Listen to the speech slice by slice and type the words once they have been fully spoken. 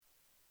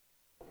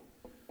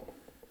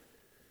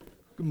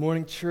Good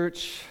morning,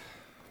 church.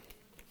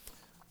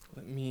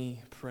 Let me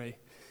pray.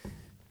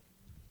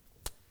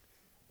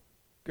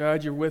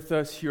 God, you're with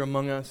us, here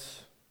among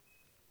us.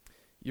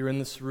 You're in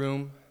this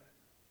room.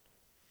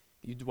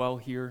 You dwell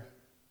here.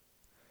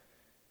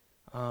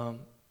 God,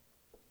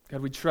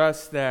 we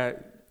trust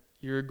that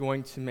you're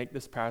going to make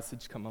this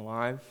passage come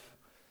alive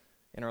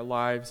in our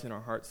lives, in our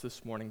hearts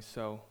this morning.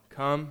 So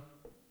come,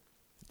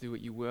 do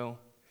what you will.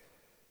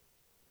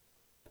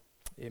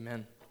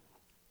 Amen.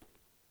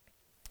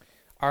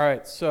 All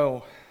right,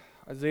 so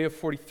Isaiah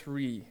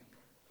 43.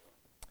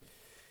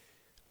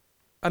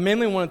 I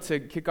mainly wanted to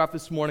kick off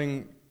this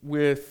morning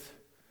with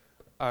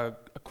a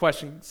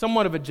question,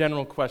 somewhat of a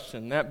general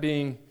question, that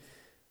being,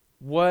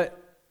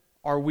 what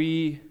are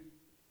we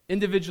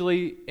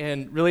individually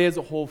and really as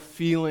a whole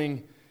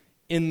feeling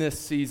in this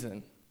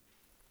season?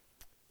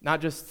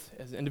 Not just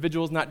as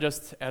individuals, not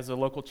just as a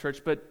local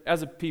church, but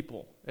as a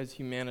people, as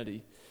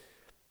humanity.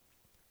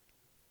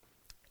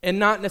 And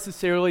not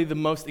necessarily the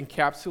most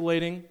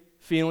encapsulating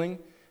feeling,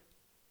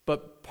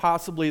 but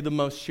possibly the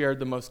most shared,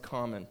 the most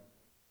common.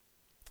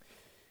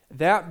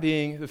 That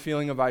being the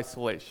feeling of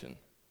isolation.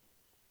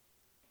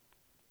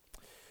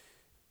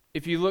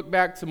 If you look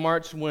back to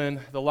March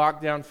when the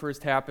lockdown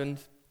first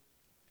happened,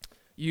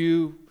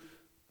 you,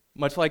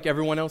 much like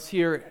everyone else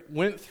here,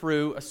 went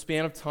through a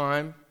span of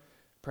time,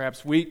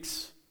 perhaps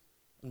weeks,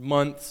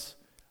 months,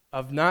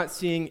 of not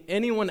seeing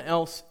anyone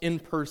else in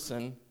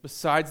person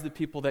besides the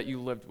people that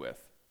you lived with.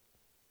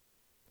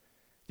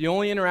 The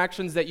only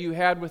interactions that you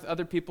had with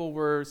other people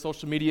were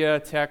social media,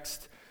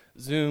 text,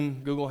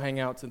 Zoom, Google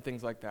Hangouts, and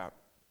things like that.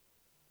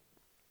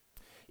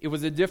 It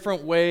was a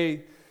different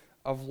way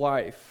of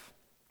life.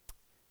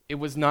 It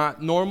was not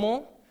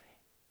normal,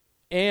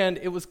 and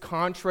it was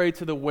contrary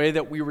to the way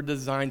that we were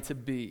designed to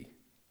be,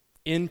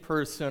 in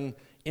person,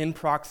 in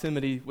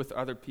proximity with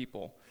other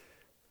people.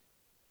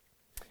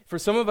 For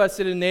some of us,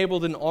 it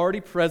enabled an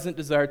already present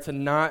desire to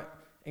not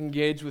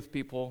engage with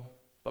people,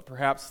 but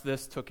perhaps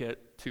this took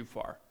it too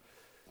far.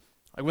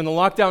 Like when the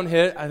lockdown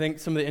hit, I think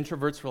some of the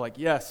introverts were like,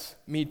 yes,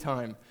 me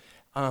time.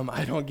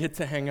 I don't get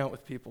to hang out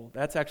with people.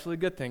 That's actually a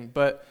good thing.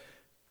 But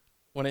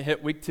when it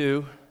hit week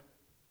 2,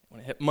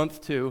 when it hit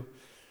month 2,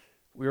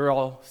 we were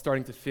all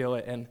starting to feel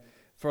it. And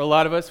for a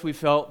lot of us, we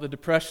felt the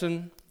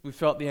depression, we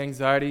felt the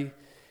anxiety,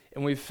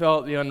 and we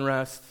felt the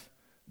unrest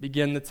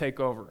begin to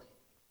take over.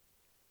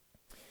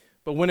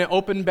 But when it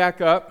opened back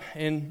up,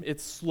 and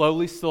it's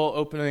slowly still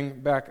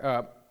opening back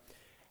up,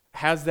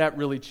 has that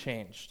really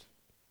changed?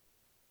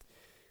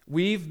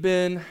 We've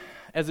been,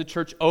 as a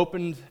church,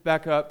 opened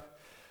back up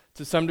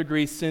to some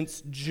degree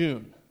since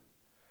June.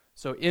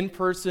 So in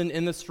person,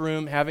 in this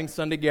room, having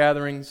Sunday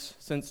gatherings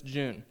since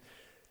June.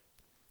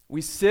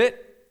 We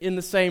sit in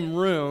the same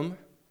room,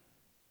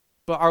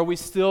 but are we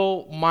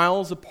still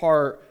miles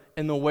apart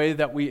in the way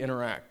that we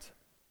interact?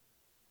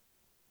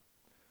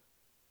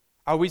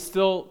 Are we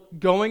still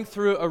going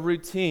through a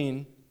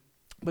routine,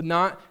 but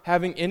not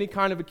having any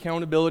kind of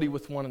accountability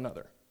with one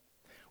another?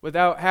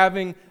 Without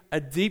having a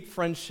deep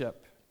friendship?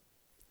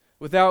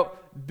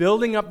 Without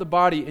building up the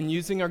body and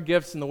using our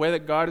gifts in the way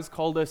that God has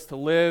called us to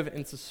live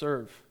and to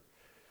serve?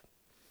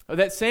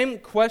 That same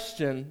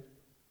question,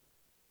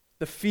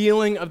 the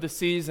feeling of the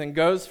season,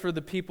 goes for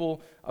the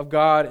people of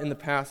God in the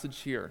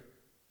passage here.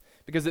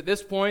 Because at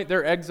this point,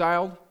 they're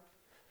exiled.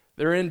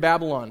 They're in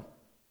Babylon,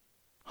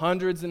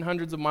 hundreds and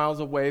hundreds of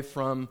miles away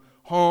from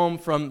home,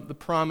 from the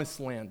promised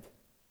land.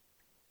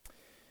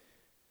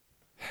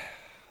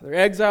 They're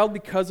exiled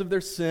because of their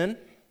sin,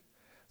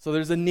 so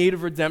there's a need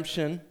of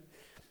redemption.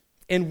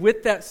 And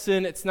with that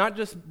sin, it's not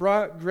just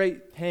brought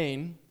great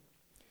pain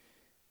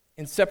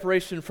and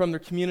separation from their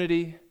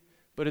community,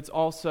 but it's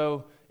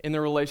also in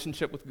their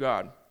relationship with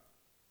God.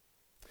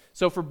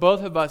 So for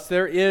both of us,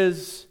 there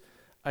is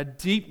a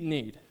deep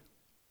need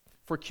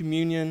for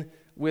communion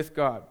with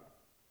God.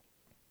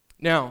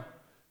 Now,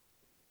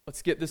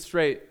 let's get this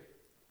straight.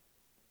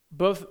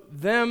 Both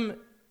them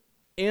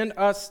and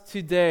us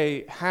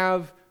today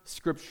have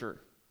Scripture.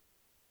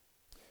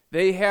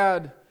 They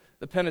had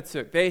the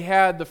Pentateuch. They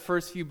had the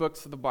first few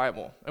books of the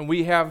Bible, and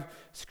we have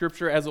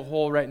Scripture as a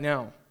whole right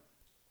now.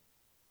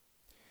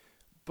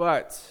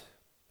 But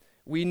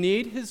we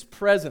need His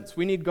presence.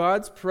 We need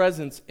God's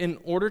presence in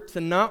order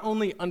to not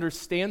only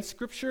understand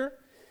Scripture,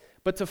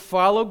 but to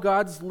follow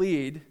God's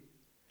lead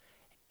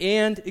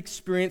and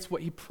experience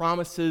what He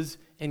promises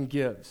and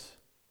gives.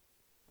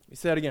 Let me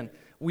say that again.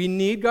 We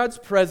need God's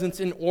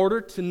presence in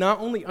order to not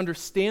only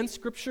understand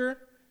Scripture,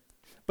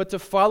 but to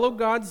follow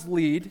God's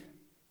lead,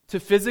 to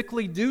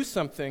physically do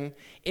something,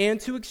 and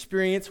to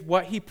experience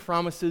what He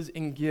promises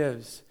and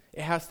gives.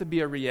 It has to be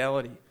a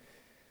reality.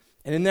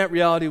 And in that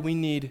reality, we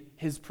need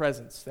His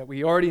presence that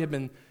we already have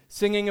been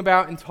singing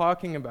about and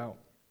talking about.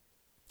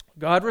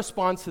 God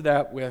responds to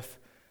that with,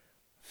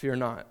 fear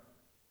not.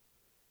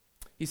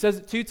 He says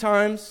it 2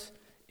 times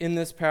in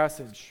this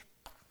passage.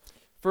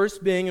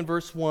 First being in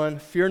verse 1,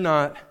 fear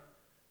not,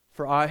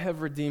 for I have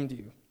redeemed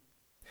you.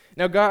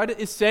 Now God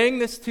is saying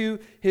this to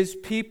His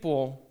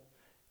people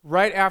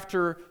right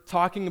after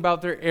talking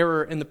about their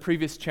error in the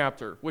previous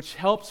chapter, which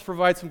helps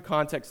provide some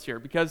context here,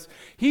 because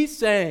he's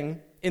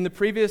saying in the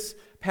previous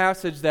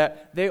passage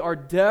that they are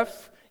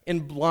deaf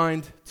and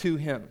blind to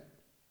him.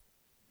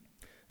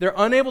 They're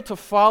unable to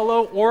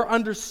follow or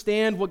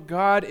understand what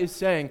God is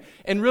saying.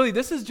 And really,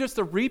 this is just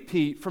a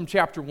repeat from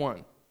chapter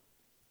 1.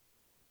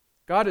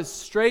 God is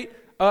straight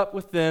up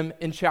with them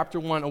in chapter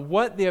 1 of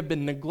what they have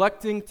been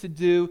neglecting to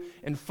do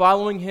and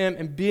following him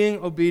and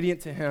being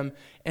obedient to him.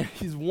 And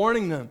he's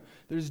warning them,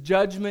 there's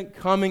judgment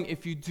coming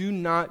if you do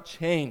not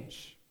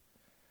change.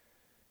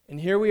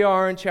 And here we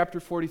are in chapter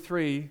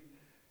 43,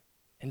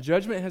 and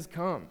judgment has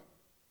come.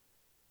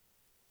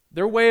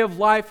 Their way of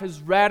life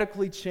has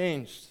radically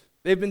changed.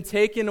 They've been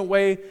taken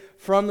away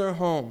from their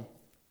home.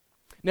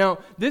 Now,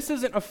 this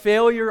isn't a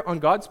failure on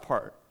God's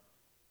part.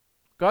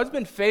 God's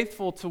been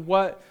faithful to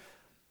what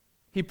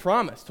he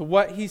promised, to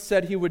what he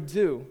said he would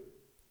do.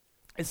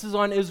 This is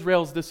on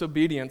Israel's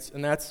disobedience,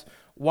 and that's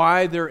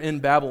why they're in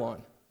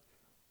Babylon.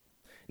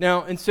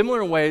 Now, in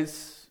similar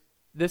ways,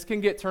 this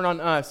can get turned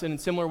on us, and in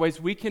similar ways,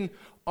 we can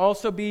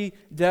also be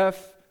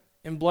deaf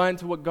and blind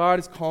to what God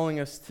is calling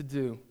us to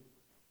do.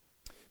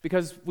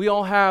 Because we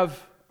all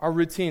have our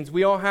routines.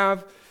 We all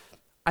have,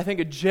 I think,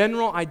 a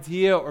general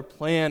idea or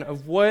plan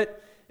of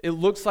what it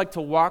looks like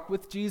to walk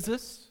with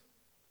Jesus.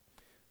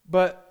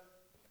 But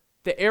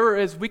the error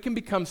is we can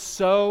become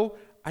so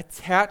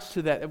attached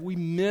to that we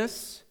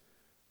miss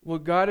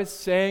what God is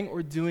saying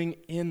or doing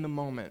in the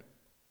moment.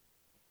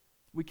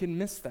 We can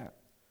miss that.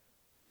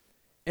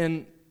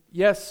 And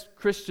yes,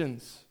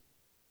 Christians,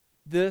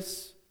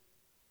 this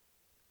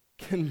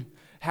can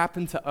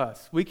happen to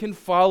us. We can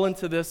fall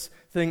into this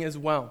thing as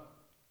well.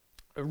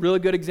 A really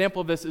good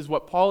example of this is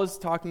what Paul is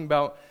talking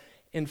about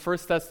in 1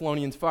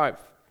 Thessalonians 5,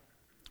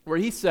 where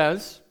he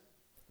says,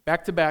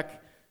 back to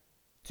back,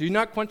 do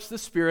not quench the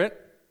spirit,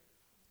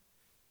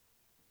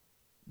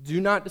 do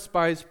not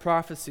despise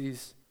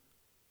prophecies,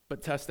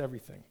 but test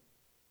everything.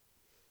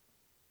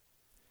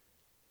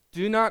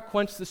 Do not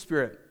quench the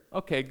spirit.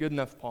 Okay, good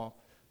enough, Paul.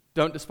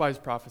 Don't despise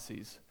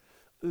prophecies.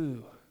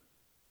 Ooh.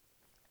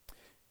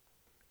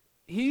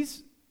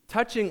 He's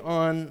touching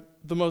on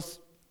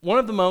one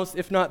of the most,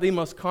 if not the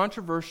most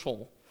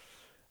controversial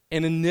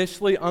and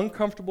initially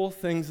uncomfortable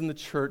things in the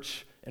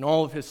church in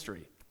all of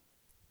history.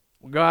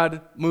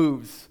 God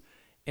moves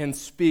and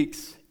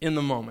speaks in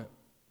the moment.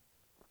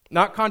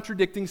 Not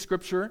contradicting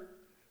Scripture,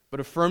 but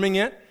affirming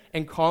it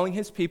and calling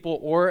his people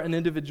or an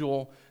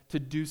individual to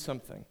do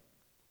something.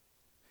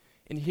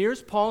 And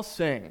here's Paul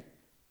saying,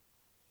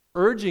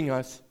 urging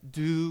us,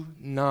 do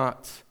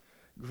not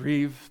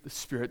grieve the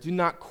Spirit. Do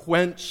not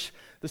quench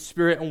the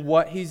Spirit and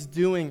what he's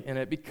doing in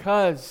it,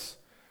 because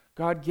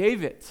God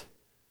gave it.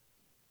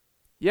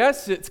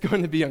 Yes, it's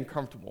going to be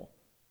uncomfortable.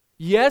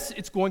 Yes,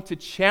 it's going to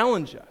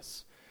challenge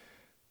us.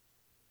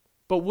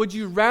 But would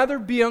you rather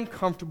be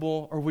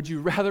uncomfortable, or would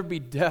you rather be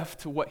deaf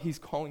to what he's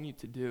calling you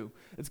to do?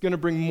 It's going to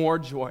bring more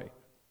joy.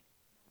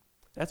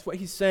 That's what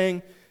he's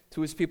saying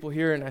to his people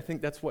here, and I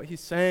think that's what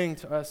he's saying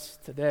to us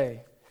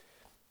today.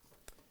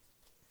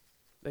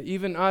 That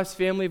even us,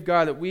 family of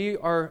God,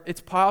 that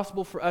it's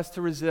possible for us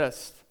to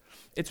resist.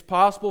 It's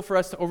possible for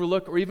us to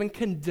overlook or even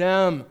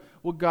condemn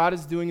what God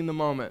is doing in the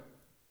moment.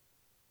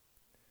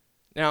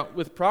 Now,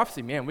 with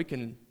prophecy, man, we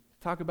can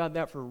talk about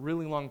that for a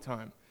really long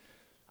time.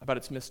 About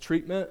its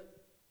mistreatment,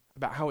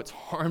 about how it's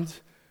harmed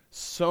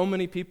so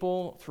many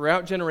people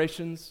throughout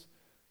generations.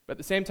 But at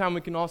the same time,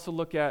 we can also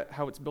look at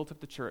how it's built up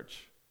the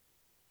church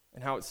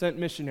and how it sent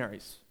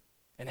missionaries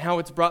and how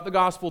it's brought the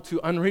gospel to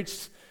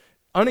unreached,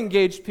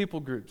 unengaged people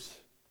groups.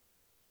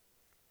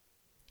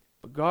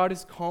 But God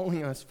is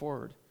calling us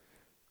forward.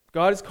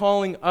 God is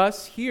calling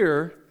us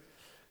here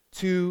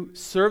to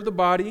serve the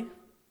body.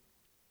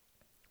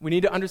 We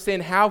need to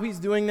understand how he's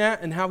doing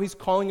that and how he's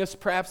calling us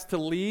perhaps to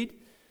lead,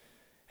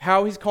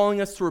 how he's calling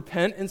us to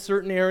repent in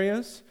certain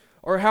areas,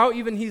 or how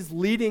even he's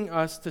leading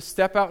us to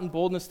step out in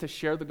boldness to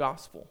share the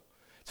gospel,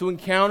 to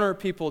encounter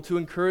people, to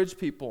encourage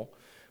people.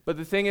 But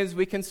the thing is,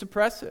 we can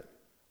suppress it.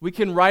 We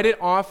can write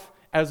it off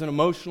as an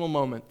emotional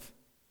moment.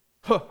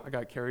 I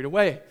got carried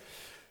away.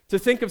 To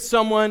think of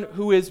someone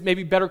who is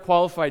maybe better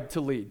qualified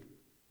to lead,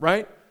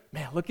 right?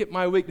 Man, look at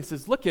my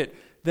weaknesses. Look at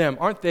them.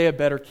 Aren't they a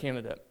better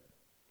candidate?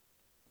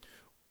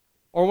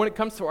 Or when it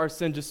comes to our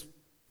sin, just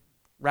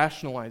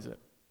rationalize it.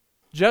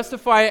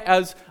 Justify it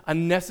as a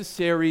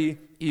necessary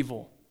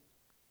evil.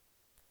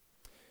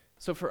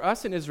 So for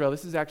us in Israel,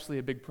 this is actually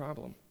a big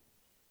problem.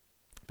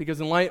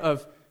 Because in light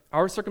of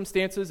our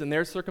circumstances and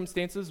their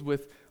circumstances,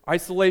 with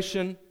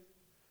isolation,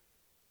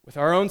 with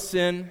our own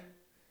sin,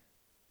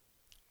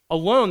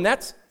 alone,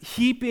 that's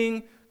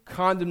heaping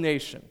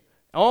condemnation.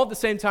 All at the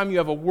same time, you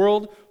have a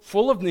world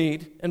full of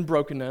need and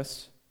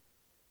brokenness.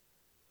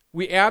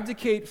 We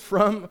abdicate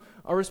from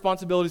our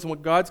responsibilities and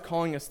what God's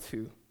calling us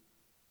to.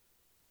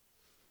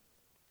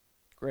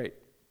 Great.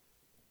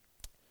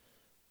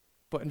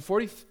 But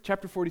in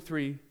chapter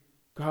 43,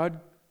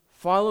 God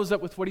follows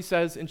up with what he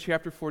says in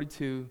chapter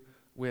 42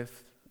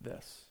 with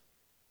this.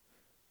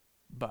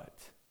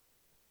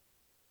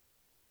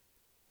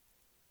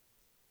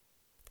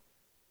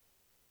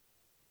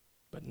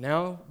 But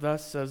now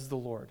thus says the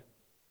Lord,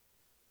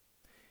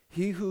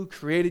 He who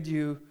created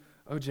you,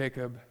 O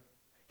Jacob,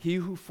 He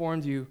who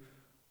formed you,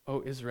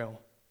 O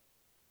Israel,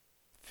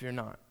 fear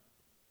not.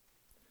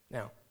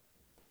 Now,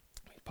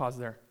 pause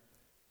there.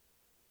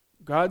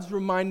 God's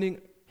reminding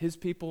His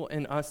people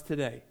and us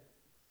today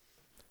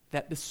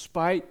that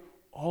despite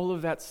all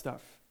of that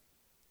stuff,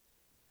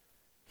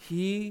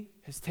 He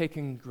has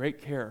taken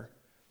great care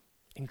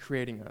in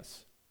creating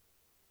us.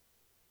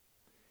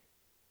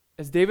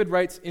 As David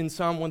writes in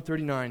Psalm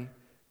 139,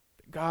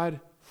 God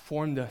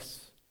formed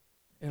us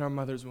in our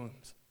mother's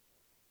wombs.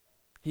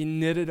 He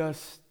knitted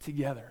us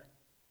together.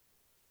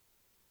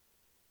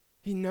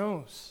 He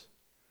knows.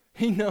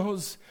 He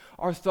knows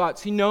our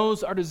thoughts. He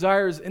knows our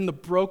desires and the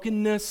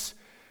brokenness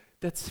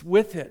that's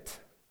with it.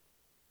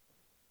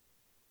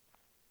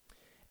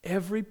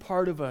 Every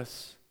part of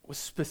us was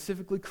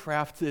specifically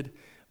crafted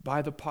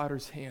by the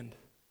potter's hand.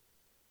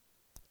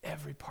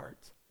 Every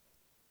part.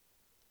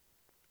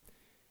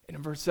 And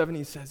in verse 7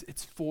 he says,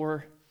 it's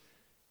for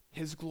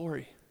His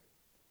glory.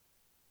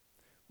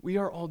 We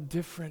are all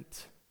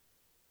different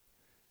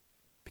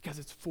because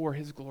it's for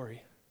His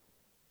glory.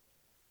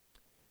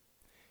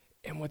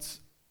 And what's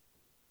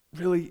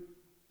really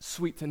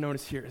sweet to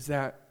notice here is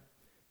that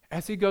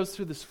as he goes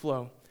through this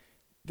flow,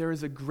 there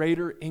is a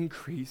greater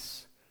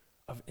increase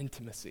of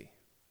intimacy.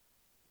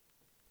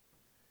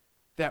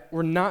 That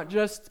we're not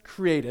just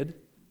created,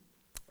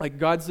 like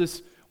God's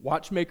this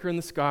watchmaker in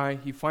the sky,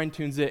 He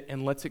fine-tunes it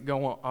and lets it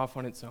go off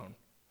on its own.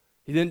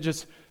 He didn't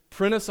just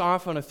print us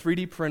off on a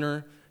 3D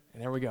printer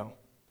and there we go.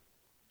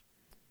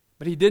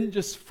 But He didn't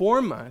just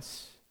form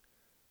us,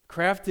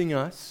 crafting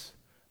us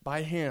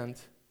by hand.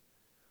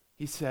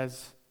 He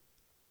says,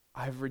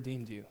 I've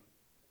redeemed you.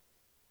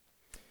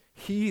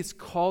 He has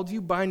called you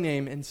by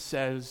name and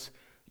says,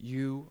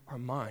 you are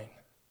mine.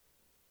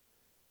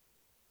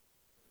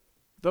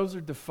 Those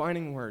are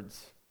defining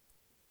words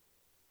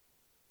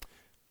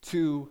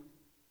to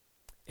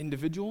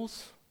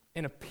individuals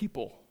and a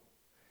people,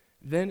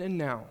 then and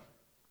now,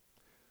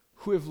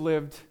 who have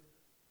lived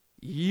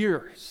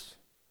years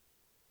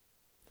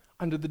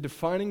under the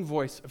defining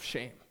voice of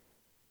shame,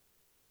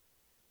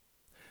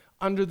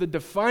 under the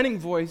defining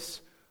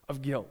voice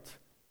of guilt.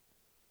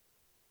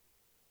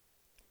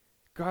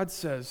 God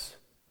says,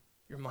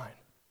 you're mine.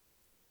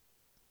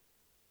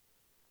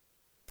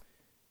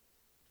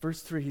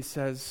 Verse 3, he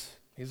says,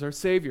 He's our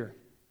Savior.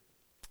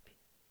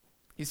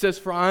 He says,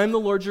 for I am the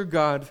Lord your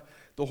God,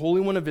 the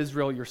Holy One of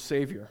Israel, your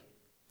Savior.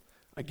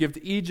 I give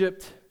to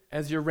Egypt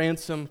as your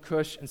ransom,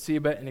 Cush and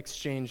Seba in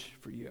exchange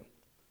for you.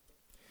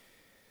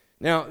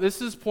 Now,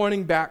 this is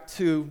pointing back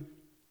to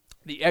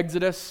the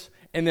Exodus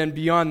and then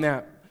beyond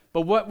that.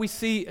 But what we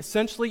see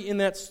essentially in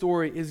that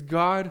story is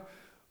God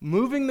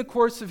moving the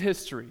course of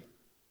history,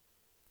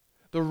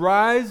 the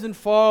rise and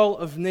fall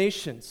of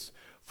nations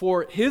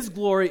for His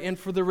glory and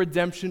for the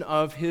redemption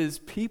of His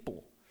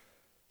people.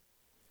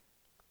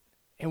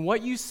 And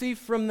what you see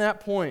from that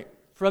point,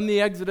 from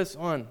the Exodus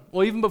on,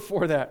 well, even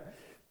before that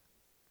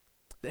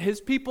His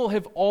people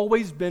have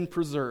always been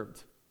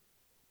preserved.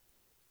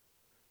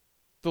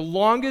 The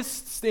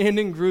longest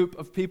standing group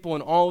of people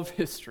in all of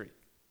history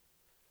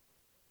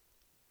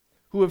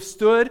who have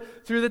stood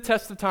through the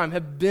test of time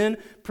have been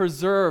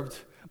preserved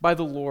by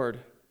the Lord.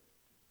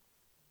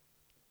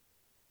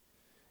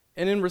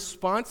 And in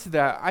response to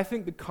that, I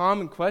think the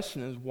common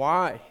question is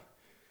why?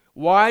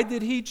 Why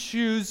did He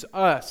choose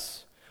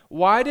us?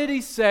 Why did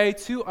He say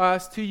to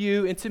us, to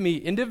you, and to me,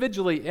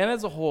 individually and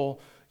as a whole,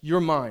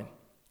 you're mine?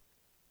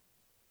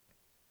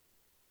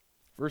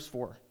 Verse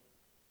 4.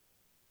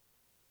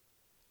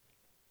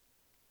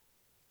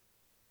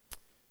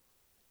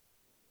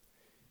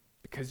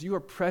 Because you are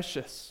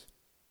precious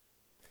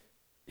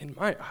in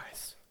my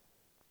eyes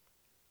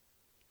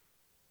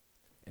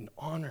and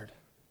honored,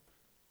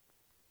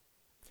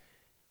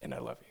 and I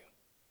love you.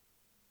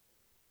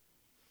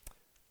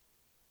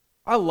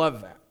 I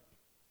love that.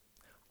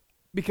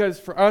 Because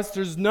for us,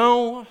 there's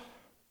no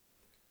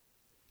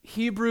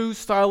Hebrew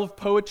style of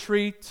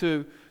poetry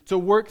to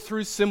work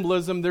through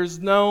symbolism. There's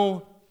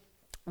no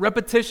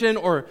repetition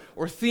or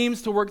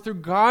themes to work through.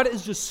 God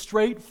is just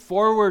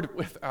straightforward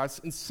with us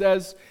and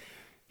says,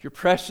 you're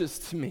precious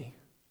to me.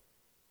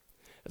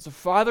 As a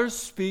father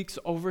speaks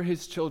over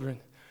his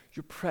children,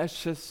 you're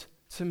precious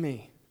to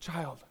me,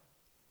 child.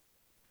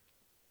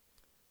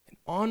 And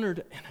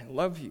honored, and I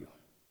love you.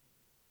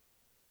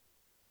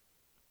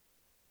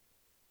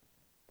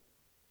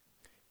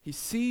 He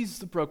sees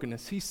the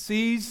brokenness. He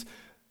sees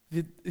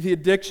the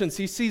addictions.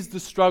 He sees the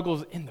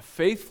struggles and the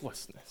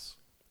faithlessness.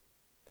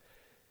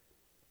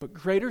 But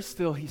greater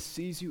still, He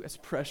sees you as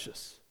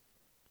precious.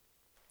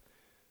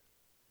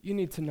 You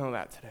need to know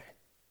that today.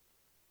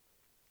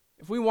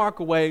 If we walk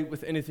away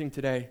with anything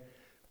today,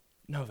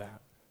 know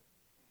that.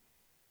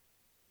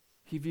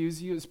 He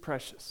views you as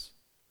precious.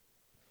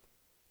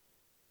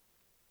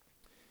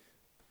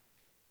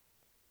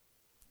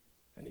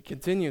 And He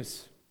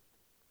continues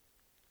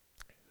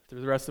through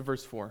the rest of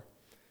verse 4.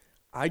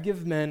 I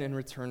give men in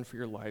return for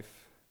your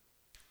life.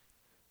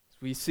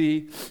 As we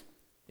see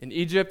in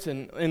Egypt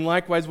and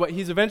likewise what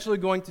he's eventually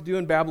going to do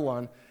in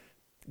Babylon.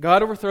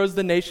 God overthrows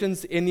the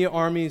nations in the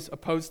armies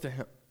opposed to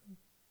him.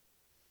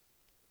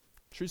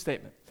 True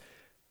statement.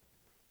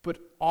 But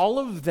all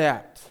of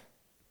that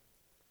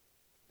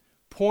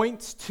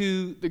points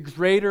to the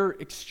greater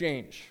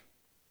exchange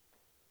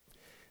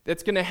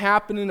that's going to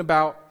happen in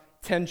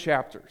about 10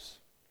 chapters.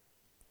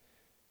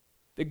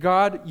 That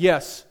God,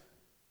 yes,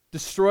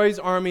 destroys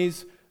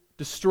armies,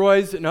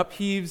 destroys and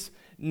upheaves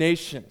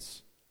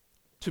nations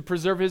to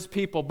preserve his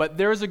people, but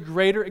there's a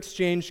greater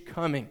exchange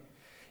coming.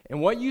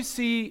 And what you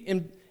see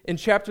in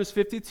chapters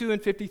 52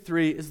 and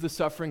 53 is the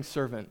suffering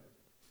servant,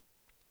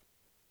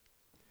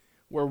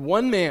 where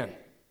one man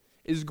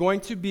is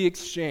going to be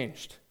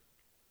exchanged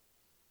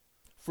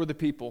for the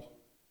people.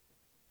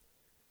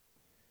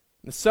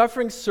 The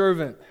suffering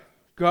servant,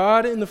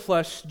 God in the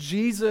flesh,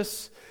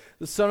 Jesus,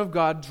 the Son of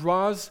God,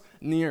 draws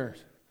near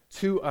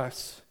to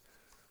us,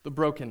 the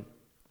broken.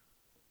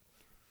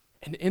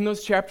 And in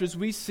those chapters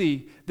we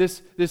see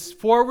this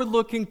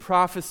forward-looking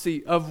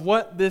prophecy of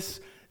what this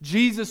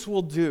Jesus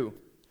will do,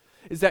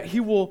 is that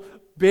he will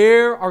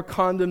bear our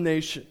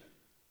condemnation.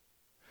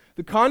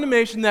 The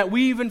condemnation that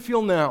we even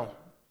feel now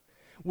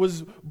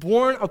was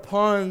borne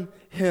upon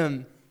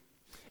him.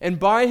 And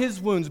by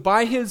his wounds,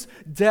 by his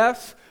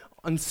death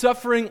and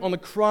suffering on the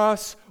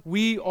cross,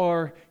 we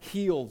are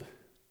healed.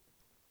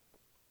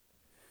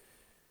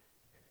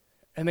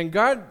 And then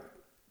God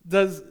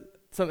does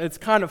something, it's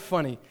kind of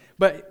funny,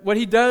 but what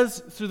he does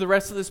through the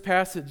rest of this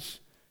passage,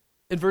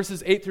 in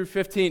verses 8 through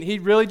 15, he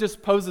really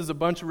just poses a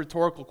bunch of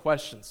rhetorical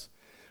questions.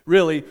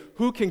 Really,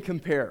 who can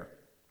compare?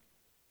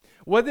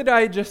 What did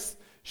I just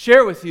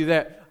share with you?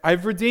 That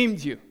I've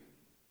redeemed you.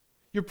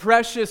 You're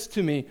precious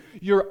to me.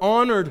 You're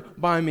honored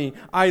by me.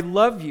 I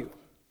love you.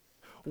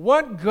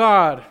 What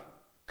God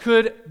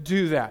could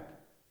do that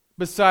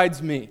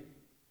besides me?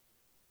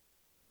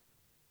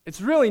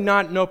 It's really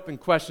not an open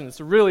question. It's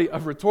really a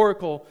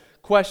rhetorical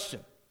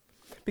question.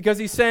 Because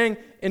he's saying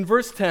in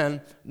verse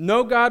 10,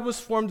 no God was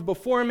formed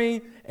before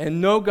me,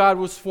 and no God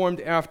was formed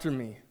after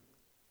me.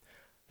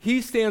 He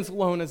stands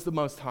alone as the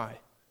Most High.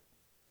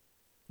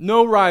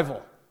 No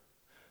rival,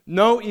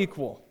 no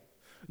equal,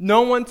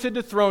 no one to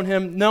dethrone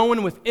him, no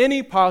one with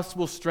any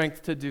possible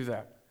strength to do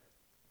that.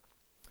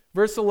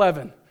 Verse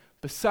 11,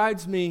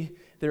 besides me,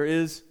 there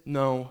is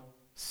no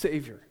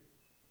Savior.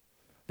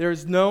 There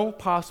is no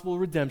possible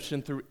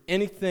redemption through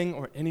anything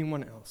or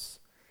anyone else.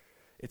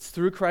 It's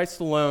through Christ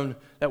alone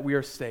that we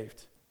are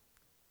saved.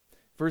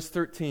 Verse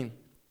 13,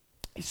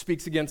 he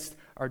speaks against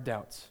our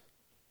doubts.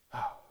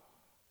 Oh,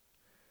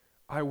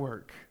 I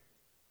work,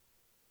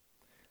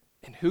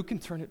 and who can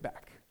turn it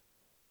back?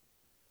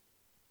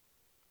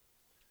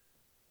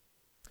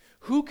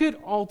 Who could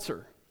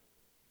alter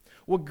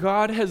what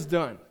God has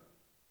done?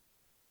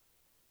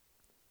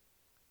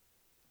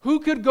 Who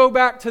could go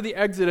back to the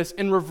Exodus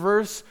and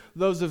reverse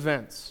those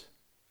events?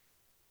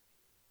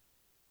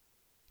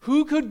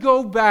 Who could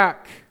go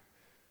back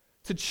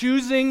to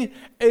choosing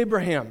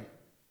Abraham?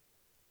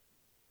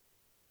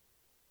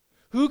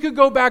 Who could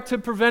go back to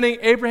preventing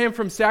Abraham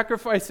from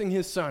sacrificing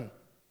his son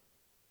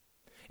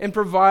and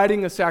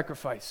providing a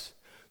sacrifice?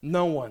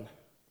 No one.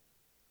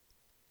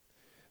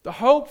 The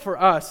hope for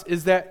us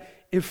is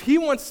that if he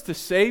wants to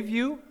save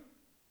you,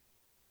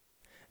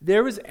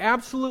 there is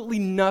absolutely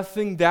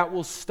nothing that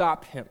will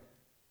stop him.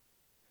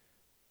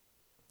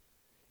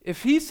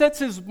 If he sets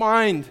his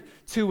mind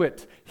to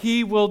it,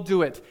 he will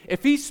do it.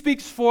 If he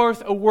speaks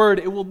forth a word,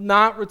 it will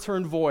not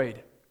return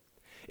void.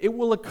 It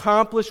will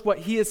accomplish what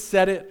he has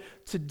set it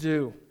to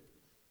do.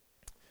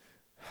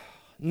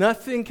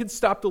 Nothing can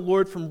stop the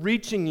Lord from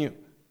reaching you.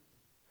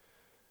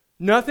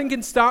 Nothing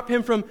can stop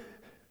him from,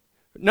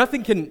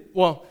 nothing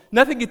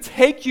can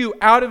take you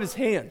out of his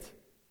hand.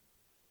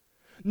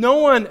 No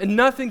one and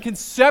nothing can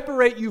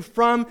separate you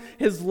from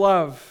his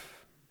love,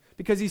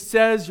 because he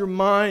says, you're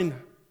mine.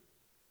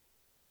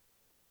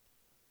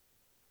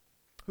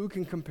 Who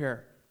can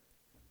compare?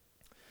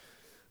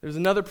 There's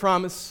another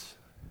promise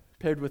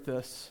paired with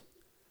this.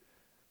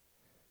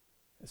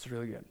 It's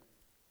really good.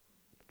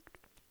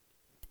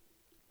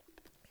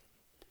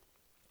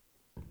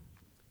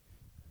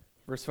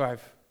 Verse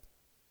 5.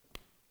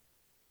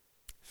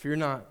 Fear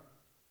not,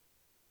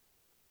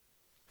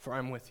 for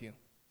I'm with you.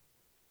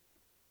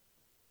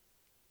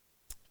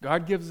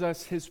 God gives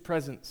us his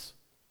presence.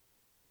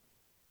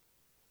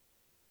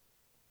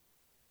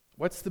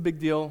 What's the big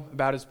deal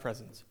about his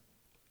presence?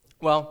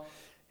 Well,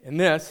 in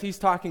this, he's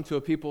talking to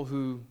a people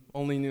who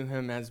only knew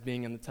him as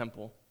being in the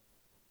temple,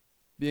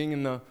 being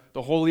in the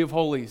Holy of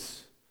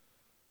Holies,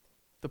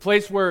 the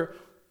place where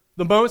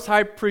the Most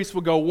High Priest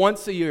would go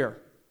once a year.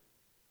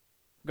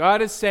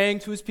 God is saying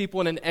to his people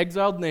in an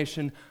exiled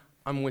nation,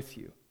 I'm with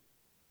you.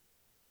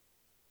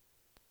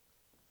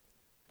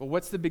 But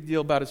what's the big deal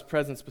about his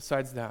presence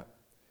besides that?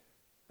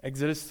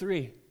 Exodus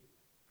 3.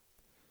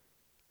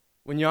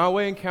 When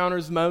Yahweh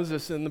encounters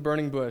Moses in the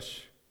burning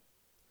bush,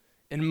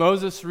 and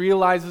Moses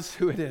realizes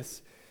who it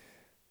is,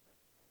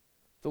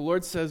 the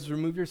Lord says,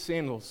 remove your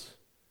sandals,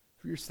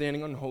 for you're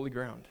standing on holy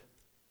ground.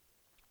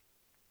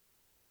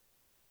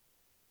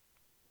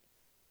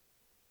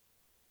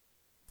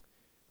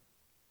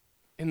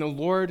 And the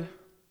Lord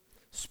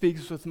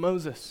speaks with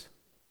Moses.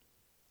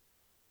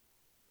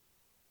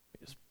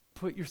 Just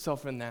put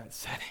yourself in that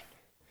setting.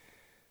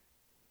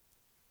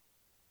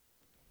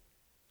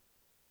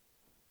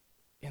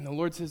 And the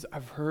Lord says,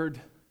 I've heard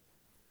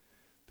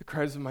the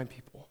cries of my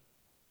people.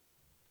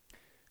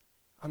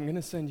 I'm going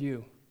to send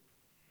you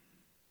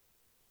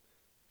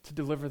to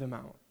deliver them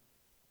out.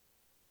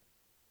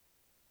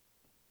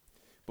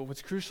 But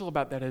what's crucial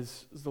about that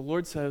is the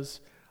Lord says,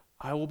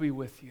 I will be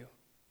with you.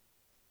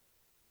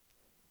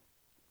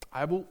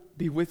 I will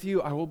be with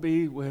you. I will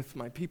be with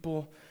my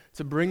people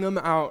to bring them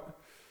out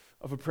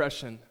of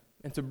oppression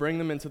and to bring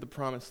them into the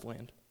promised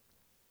land.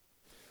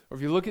 Or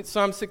if you look at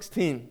Psalm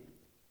 16,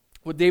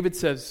 what David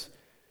says,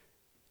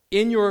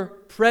 in your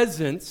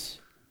presence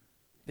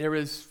there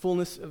is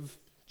fullness of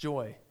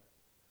joy.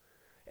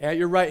 At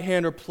your right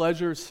hand are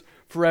pleasures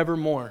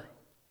forevermore.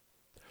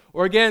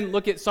 Or again,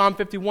 look at Psalm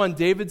 51,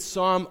 David's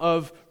psalm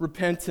of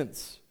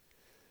repentance,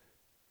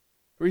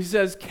 where he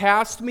says,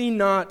 cast me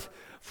not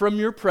from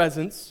your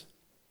presence,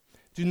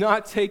 do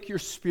not take your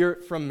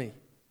spirit from me.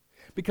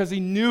 Because he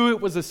knew it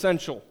was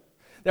essential,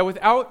 that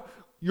without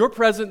your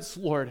presence,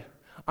 Lord,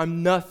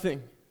 I'm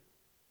nothing.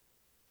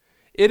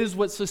 It is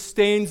what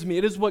sustains me.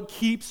 It is what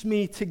keeps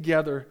me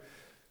together.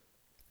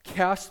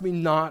 Cast me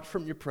not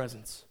from your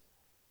presence.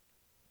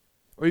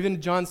 Or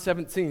even John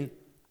 17,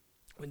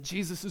 when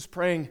Jesus is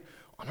praying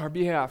on our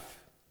behalf,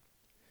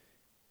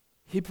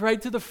 he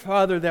prayed to the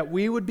Father that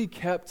we would be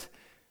kept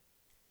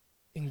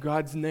in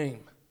God's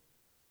name,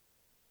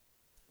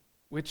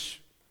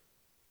 which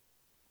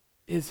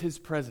is his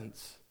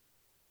presence.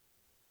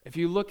 If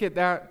you look at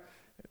that,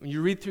 when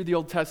you read through the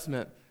Old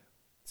Testament,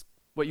 it's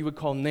what you would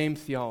call name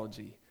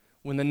theology.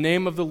 When the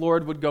name of the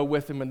Lord would go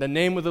with him, when the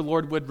name of the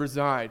Lord would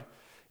reside,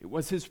 it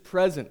was his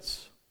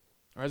presence.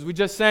 Or as we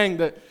just sang,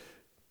 that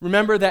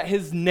remember that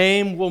his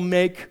name will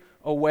make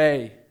a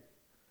way.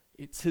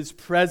 It's his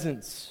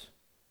presence.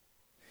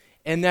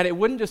 And that it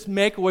wouldn't just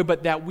make a way,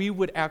 but that we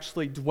would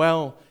actually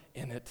dwell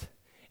in it.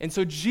 And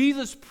so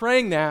Jesus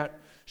praying that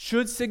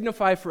should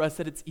signify for us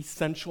that it's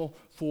essential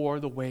for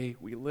the way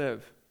we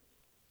live.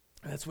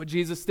 And that's what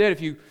Jesus did. If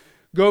you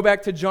go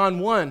back to John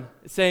 1,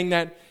 saying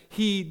that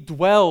he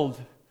dwelled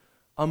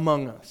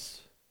among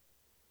us.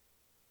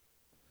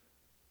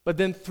 But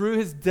then through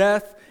his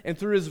death and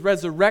through his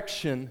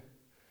resurrection,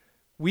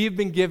 we've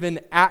been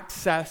given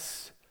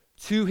access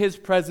to his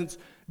presence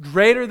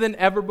greater than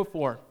ever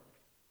before.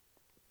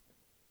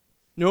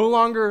 No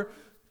longer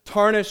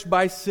tarnished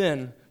by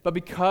sin, but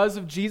because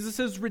of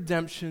Jesus'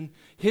 redemption,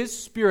 his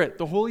Spirit,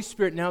 the Holy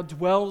Spirit, now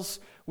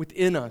dwells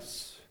within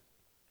us.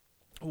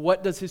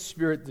 What does his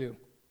Spirit do?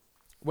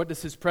 What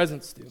does his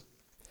presence do?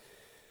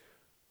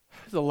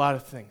 There's a lot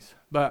of things,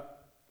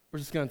 but we're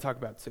just going to talk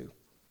about two.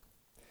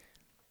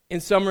 In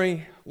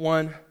summary,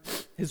 one,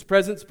 his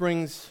presence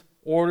brings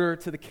order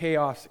to the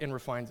chaos and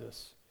refines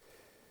us.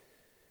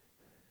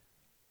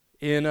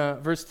 In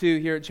verse 2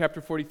 here at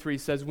chapter 43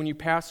 says, when you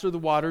pass through the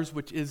waters,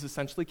 which is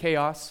essentially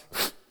chaos,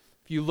 if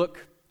you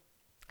look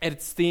at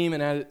its theme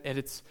and at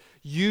its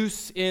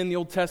use in the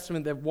Old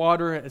Testament, that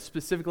water,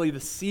 specifically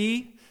the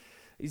sea,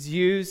 is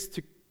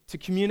used to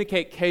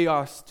communicate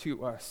chaos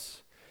to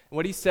us. And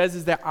what he says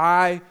is that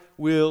I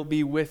will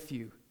be with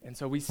you. And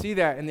so we see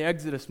that in the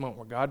Exodus moment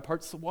where God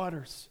parts the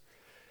waters.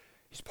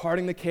 He's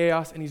parting the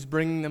chaos and he's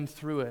bringing them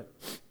through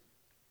it.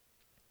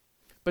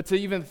 But to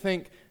even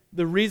think,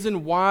 the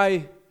reason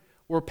why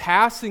we're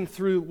passing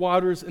through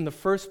waters in the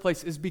first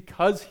place is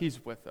because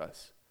he's with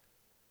us.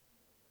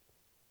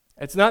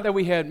 It's not that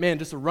we had,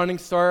 just a running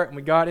start and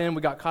we got in,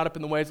 we got caught up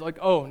in the waves, like,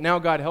 oh, now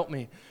God help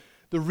me.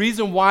 The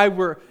reason why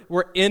we're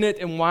in it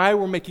and why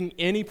we're making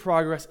any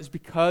progress is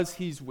because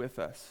he's with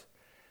us.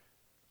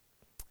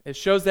 It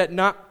shows that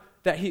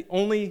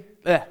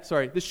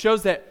this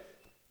shows that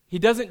he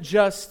doesn't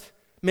just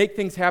make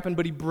things happen,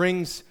 but he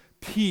brings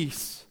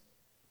peace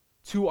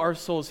to our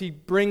souls. He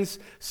brings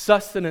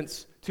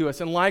sustenance to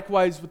us. And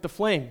likewise with the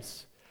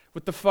flames,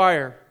 with the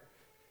fire.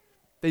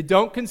 They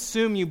don't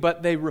consume you,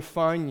 but they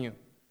refine you.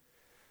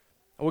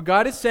 And what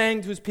God is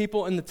saying to his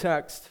people in the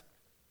text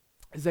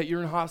is that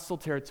you're in hostile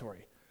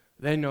territory.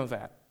 They know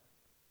that.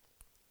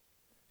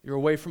 You're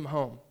away from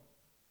home.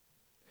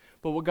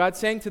 But what God's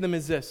saying to them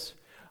is this: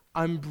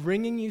 I'm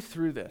bringing you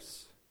through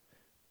this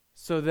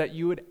so that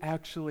you would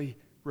actually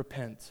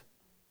repent.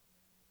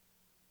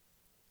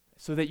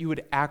 So that you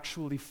would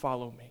actually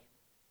follow me.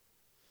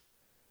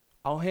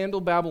 I'll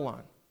handle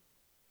Babylon.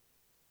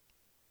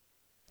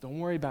 Don't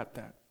worry about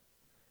that.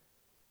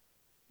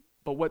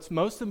 But what's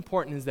most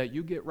important is that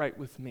you get right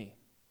with me.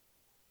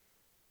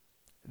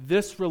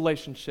 This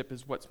relationship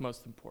is what's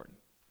most important.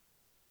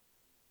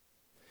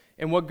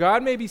 And what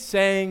God may be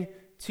saying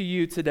to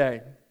you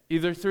today,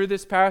 either through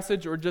this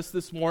passage or just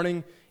this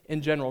morning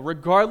in general,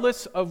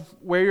 regardless of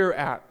where you're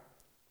at,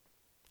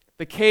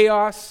 the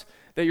chaos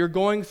that you're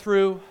going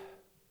through,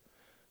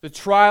 the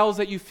trials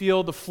that you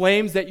feel, the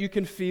flames that you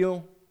can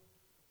feel,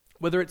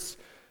 whether it's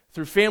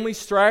through family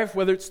strife,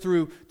 whether it's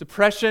through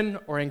depression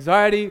or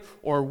anxiety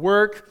or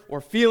work or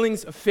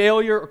feelings of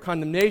failure or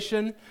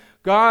condemnation,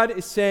 God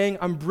is saying,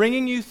 I'm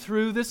bringing you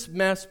through this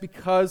mess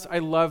because I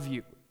love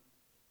you.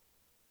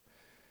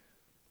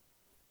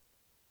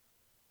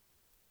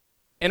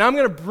 And I'm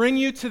going to bring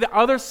you to the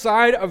other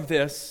side of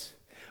this,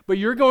 but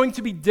you're going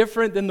to be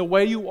different than the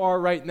way you are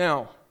right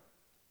now.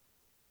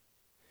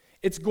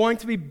 It's going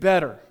to be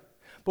better.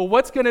 But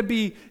what's going to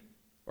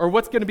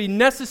be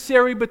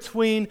necessary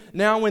between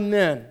now and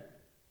then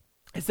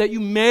is that you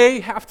may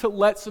have to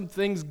let some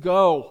things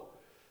go.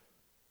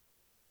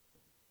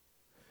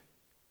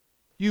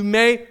 You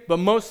may, but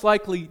most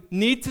likely,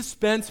 need to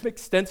spend some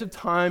extensive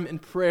time in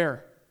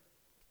prayer.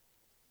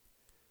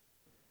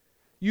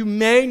 You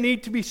may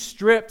need to be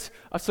stripped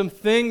of some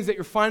things that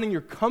you're finding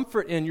your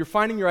comfort in, you're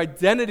finding your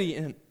identity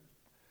in.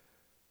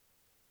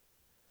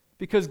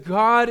 Because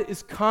God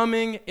is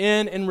coming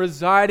in and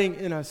residing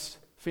in us,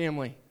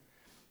 family.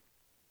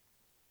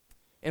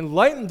 And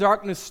light and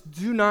darkness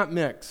do not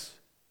mix.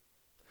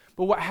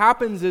 But what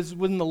happens is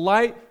when the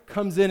light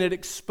comes in, it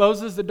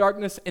exposes the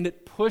darkness and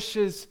it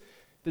pushes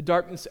the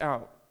darkness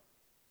out.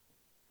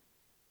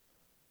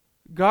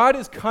 God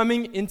is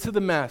coming into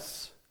the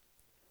mess.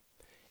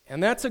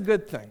 And that's a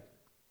good thing,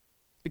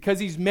 because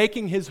He's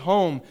making His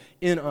home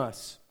in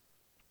us.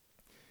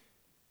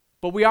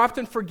 But we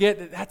often forget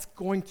that that's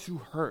going to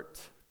hurt.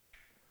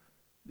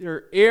 There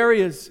are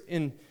areas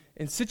in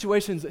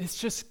situations it's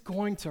just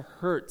going to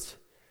hurt.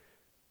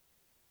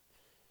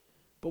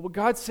 But what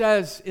God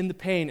says in the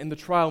pain, in the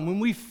trial, when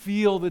we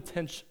feel the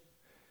tension,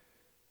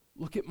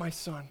 look at my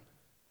son.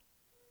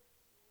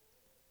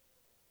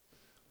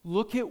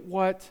 Look at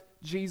what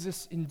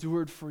Jesus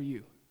endured for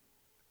you.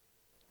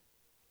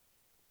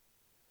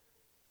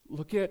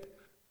 Look at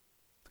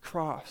the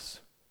cross.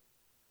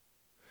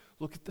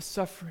 Look at the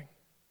suffering.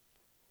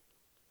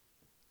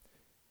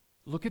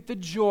 Look at the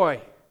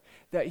joy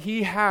that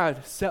He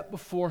had set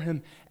before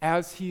Him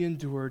as He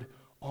endured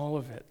all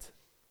of it.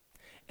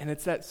 And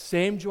it's that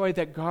same joy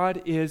that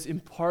God is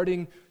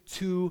imparting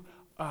to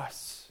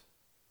us.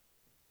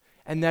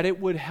 And that it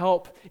would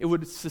help, it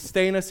would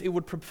sustain us, it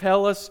would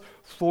propel us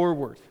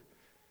forward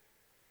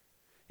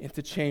and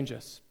to change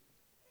us.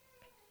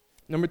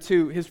 Number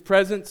 2, His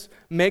presence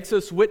makes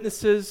us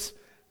witnesses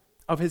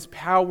of His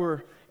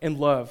power and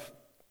love.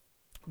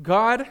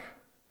 God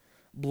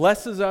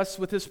blesses us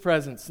with His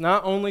presence,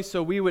 not only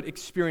so we would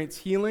experience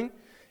healing,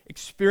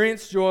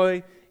 experience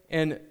joy,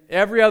 and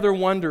every other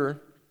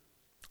wonder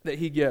that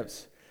He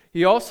gives.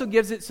 He also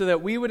gives it so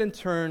that we would in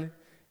turn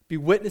be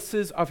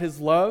witnesses of His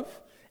love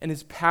and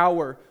His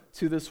power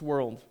to this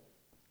world.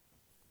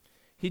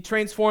 He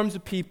transforms a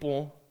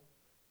people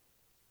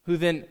who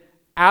then,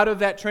 out of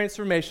that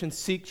transformation,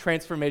 seek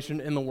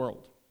transformation in the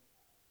world.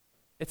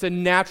 It's a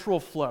natural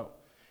flow.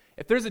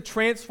 If there's a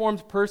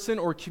transformed person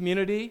or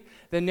community,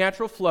 the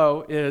natural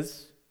flow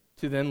is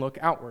to then look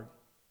outward.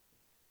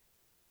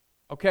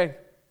 Okay,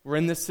 we're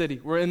in this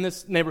city, we're in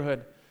this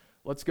neighborhood,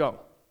 let's go.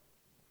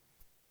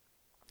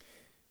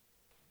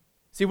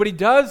 See, what He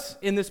does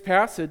in this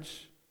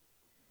passage,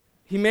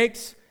 He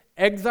makes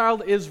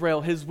exiled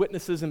Israel His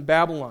witnesses in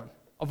Babylon,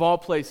 of all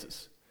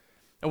places.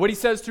 And what He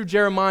says through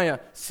Jeremiah,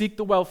 seek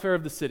the welfare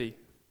of the city.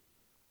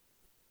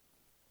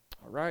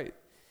 All right.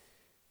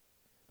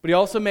 But He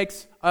also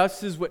makes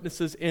us His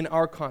witnesses in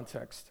our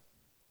context.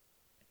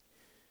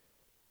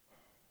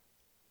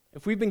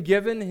 If we've been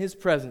given His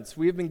presence,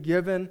 we have been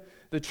given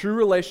the true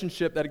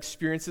relationship that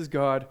experiences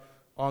God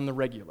on the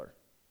regular.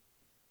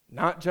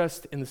 Not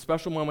just in the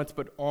special moments,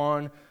 but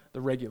on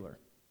the regular.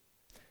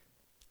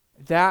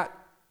 That,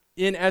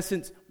 in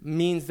essence,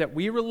 means that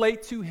we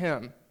relate to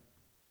Him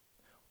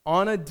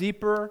on a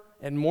deeper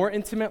and more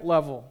intimate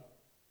level.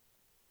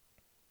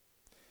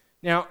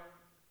 Now,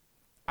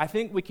 I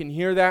think we can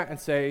hear that and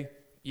say,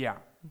 yeah,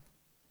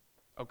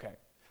 okay.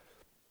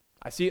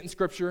 I see it in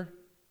Scripture.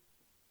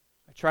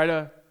 I try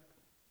to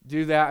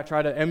do that. I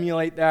try to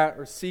emulate that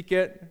or seek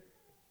it.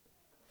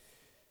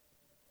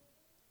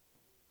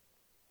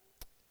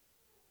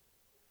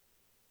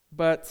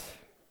 But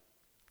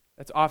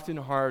that's often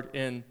hard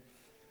in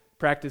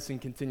practice and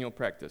continual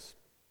practice.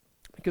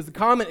 Because the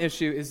common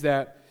issue is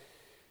that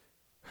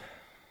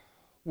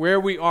where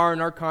we are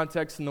in our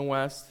context in the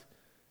West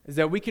is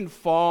that we can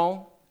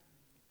fall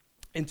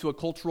into a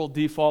cultural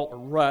default or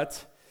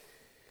rut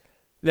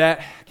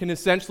that can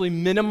essentially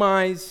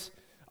minimize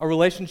a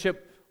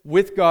relationship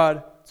with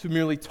God to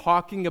merely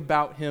talking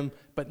about Him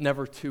but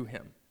never to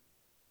Him.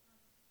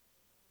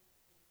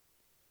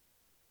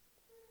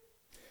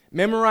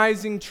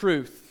 Memorizing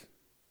truth,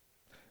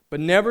 but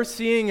never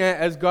seeing it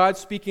as God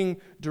speaking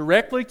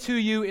directly to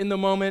you in the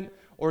moment,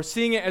 or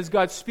seeing it as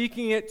God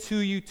speaking it to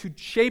you to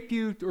shape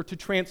you or to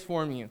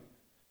transform you.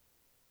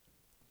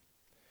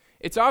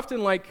 It's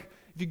often like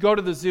if you go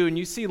to the zoo and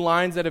you see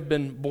lions that have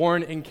been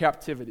born in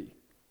captivity.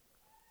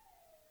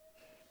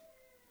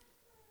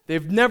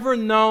 They've never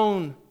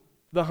known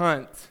the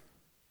hunt.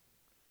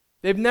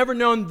 They've never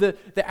known the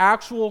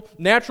actual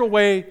natural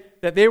way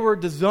that they were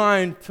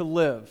designed to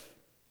live.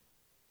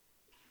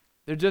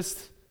 They're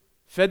just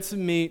fed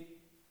some meat,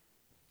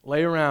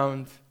 lay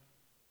around,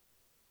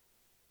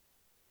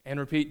 and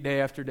repeat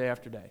day after day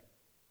after day.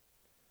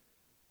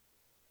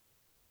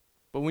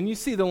 But when you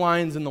see the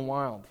lions in the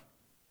wild,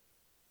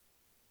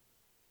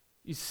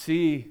 you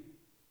see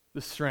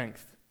the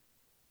strength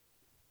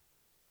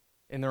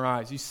in their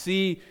eyes. You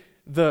see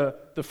the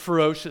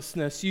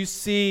ferociousness. You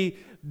see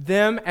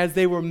them as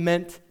they were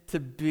meant to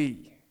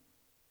be.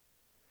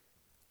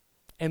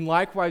 And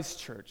likewise,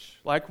 church,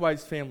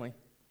 likewise, family,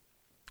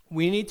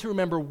 we need to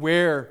remember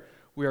where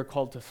we are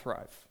called to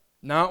thrive,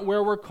 not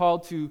where we're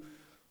called to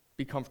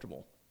be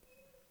comfortable.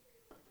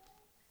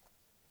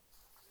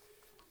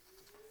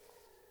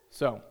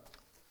 So,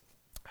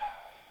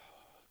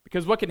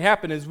 because what can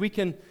happen is we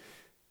can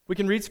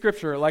read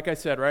Scripture, like I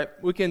said, right?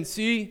 We can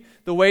see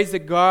the ways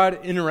that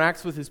God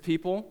interacts with His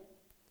people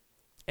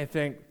and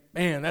think,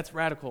 man, that's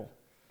radical.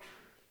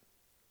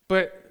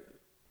 But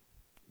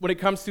when it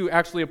comes to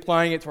actually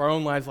applying it to our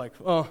own lives, like,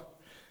 oh,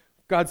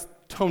 God's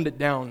toned it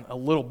down a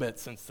little bit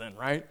since then,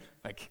 right?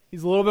 Like,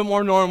 He's a little bit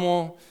more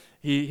normal.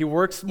 He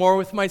works more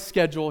with my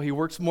schedule. He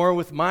works more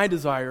with my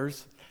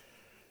desires.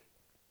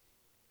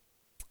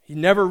 He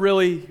never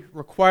really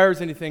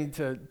requires anything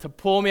to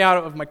pull me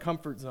out of my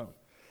comfort zone.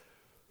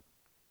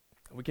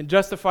 We can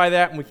justify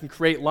that, and we can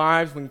create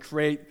lives, we can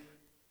create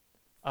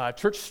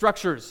church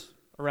structures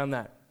around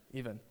that,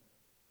 even.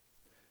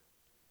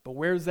 But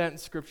where's that in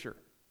Scripture?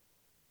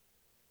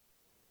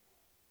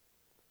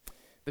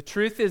 The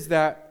truth is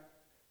that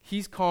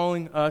He's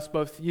calling us,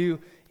 both you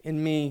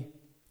and me,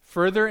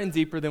 further and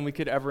deeper than we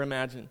could ever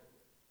imagine.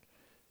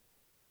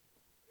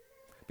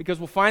 Because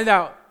we'll find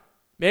out,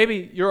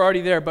 maybe you're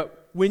already there,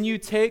 but when you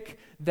take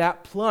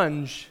that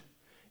plunge,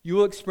 you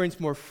will experience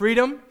more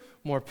freedom,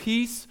 more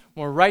peace,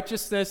 more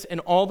righteousness, and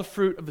all the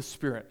fruit of the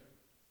Spirit.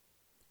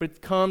 But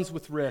it comes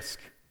with risk.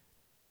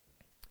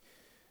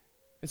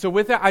 And so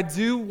with that, I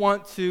do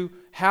want to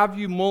have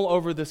you mull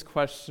over this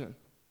question.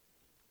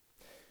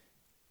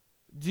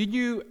 Do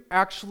you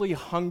actually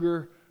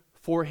hunger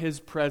for His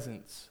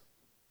presence?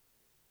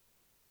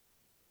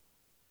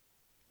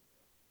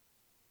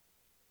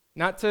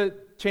 Not to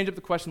change up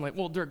the question like,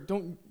 well, Dirk,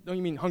 don't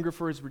you mean hunger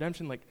for His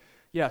redemption? Like,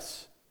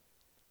 yes,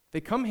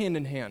 they come hand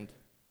in hand.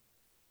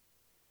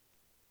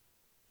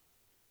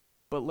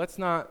 But let's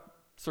not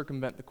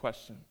circumvent the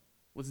question.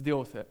 Let's deal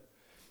with it.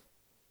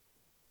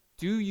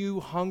 Do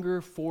you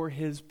hunger for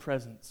His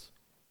presence?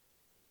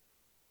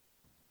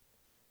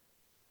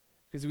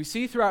 Because we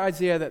see throughout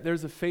Isaiah that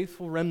there's a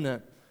faithful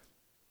remnant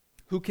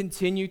who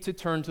continue to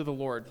turn to the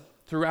Lord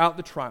throughout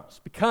the trials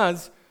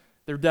because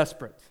they're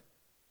desperate.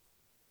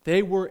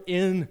 They were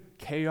in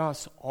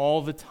chaos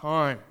all the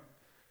time.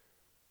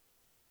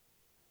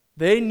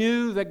 They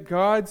knew that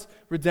God's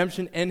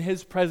redemption and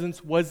His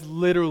presence was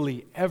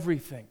literally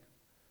everything.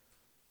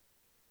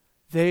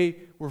 They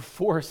were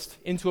forced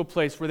into a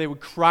place where they would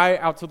cry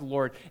out to the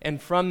Lord,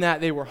 and from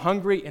that they were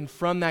hungry, and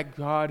from that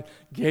God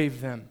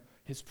gave them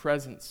His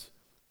presence.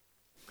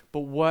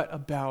 But what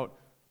about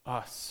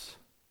us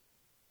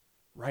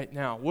right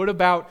now? What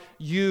about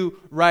you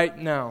right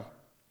now?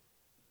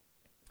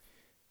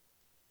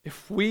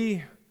 If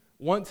we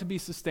want to be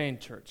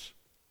sustained, church,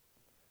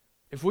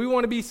 if we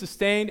want to be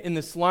sustained in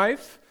this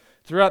life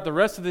throughout the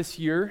rest of this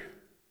year,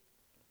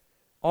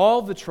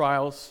 all the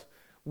trials,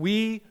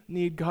 we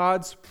need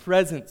God's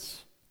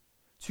presence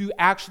to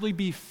actually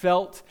be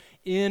felt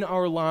in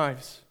our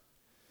lives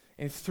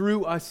and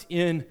through us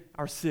in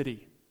our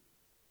city.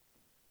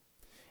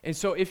 And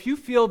so if you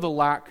feel the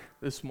lack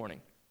this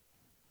morning,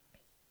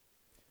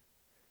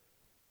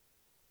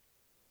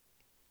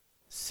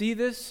 see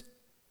this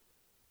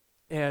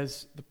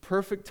as the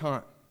perfect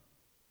time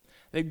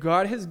that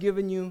God has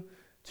given you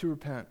to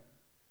repent,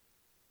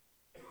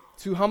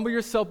 to humble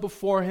yourself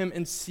before Him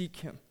and seek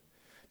Him,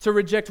 to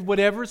reject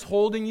whatever's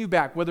holding you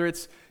back, whether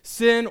it's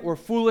sin or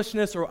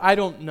foolishness or I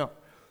don't know,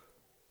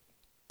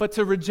 but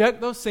to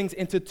reject those things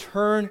and to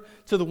turn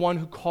to the one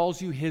who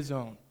calls you His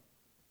own.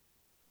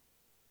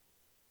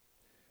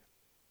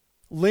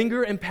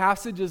 Linger in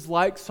passages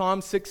like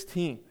Psalm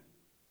 16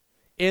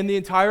 and the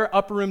entire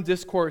upper room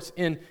discourse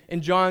in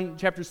John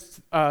chapters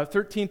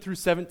 13 through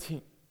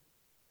 17.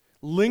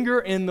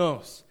 Linger in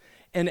those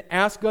and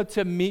ask God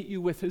to meet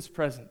you with His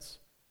presence.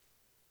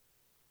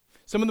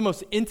 Some of the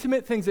most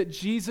intimate things that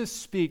Jesus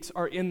speaks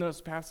are in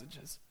those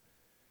passages.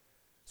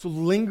 So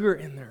linger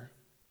in there.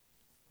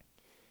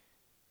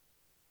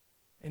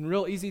 And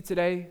real easy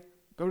today,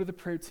 go to the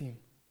prayer team.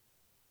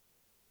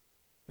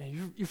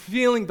 Man, you're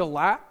feeling the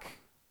lack.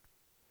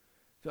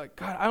 You're like,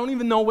 God, I don't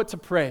even know what to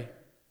pray.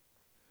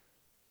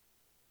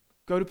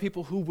 Go to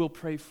people who will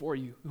pray for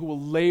you, who will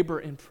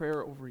labor in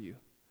prayer over you,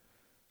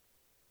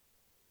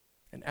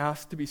 and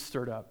ask to be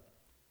stirred up.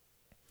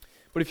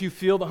 But if you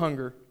feel the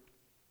hunger,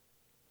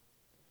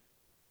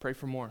 pray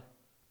for more.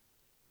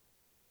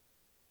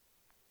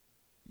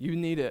 You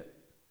need it,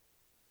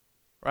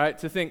 right?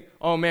 To think,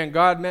 oh man,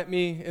 God met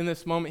me in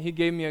this moment. He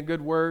gave me a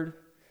good word.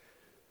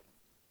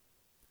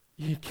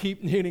 You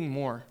keep needing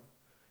more.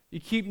 You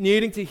keep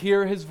needing to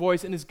hear His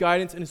voice and His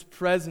guidance and His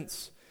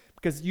presence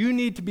because you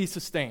need to be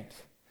sustained.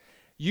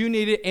 You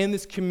need it, and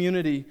this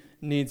community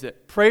needs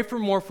it. Pray for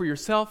more for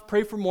yourself.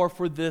 Pray for more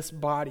for this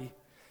body.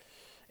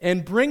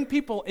 And bring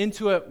people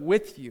into it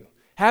with you.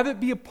 Have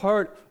it be a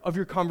part of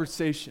your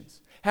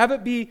conversations. Have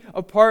it be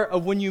a part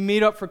of when you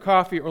meet up for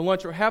coffee or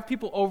lunch or have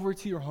people over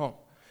to your home.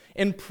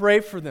 And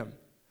pray for them.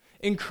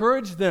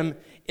 Encourage them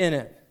in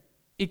it.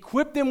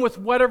 Equip them with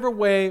whatever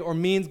way or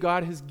means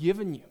God has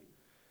given you.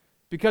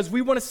 Because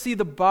we want to see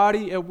the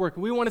body at work.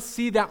 We want to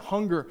see that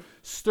hunger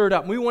stirred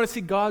up. We want to see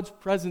God's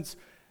presence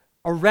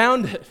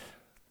around it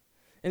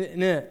and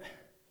in it.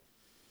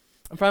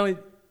 And finally,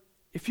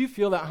 if you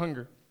feel that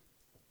hunger,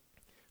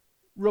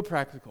 real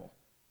practical,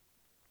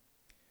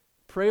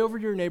 pray over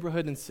your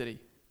neighborhood and city.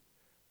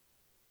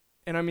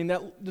 And I mean,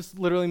 that just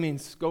literally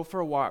means go for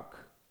a walk,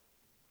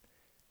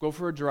 go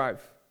for a drive,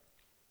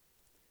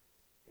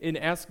 and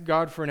ask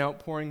God for an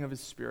outpouring of His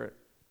Spirit.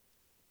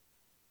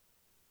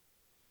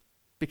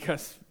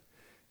 Because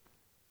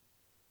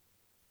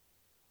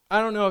I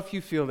don't know if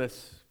you feel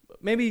this.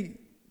 Maybe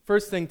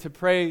first thing to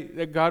pray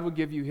that God would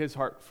give you His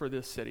heart for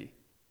this city,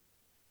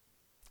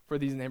 for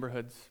these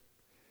neighborhoods.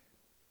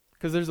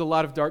 Because there's a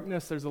lot of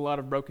darkness, there's a lot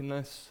of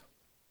brokenness.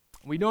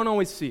 We don't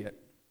always see it.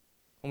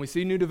 When we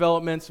see new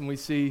developments and we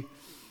see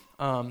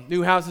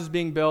new houses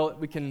being built,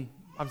 we can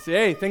say,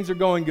 hey, things are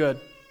going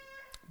good.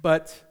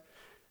 But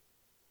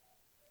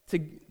to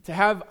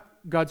have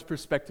God's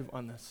perspective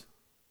on this,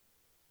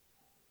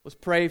 let's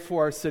pray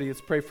for our city.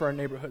 Let's pray for our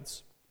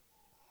neighborhoods.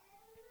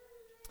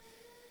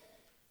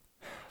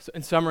 So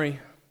in summary,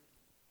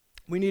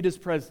 we need His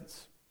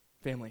presence,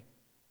 family.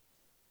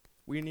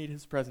 We need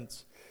His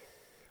presence.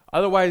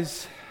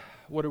 Otherwise,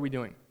 what are we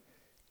doing?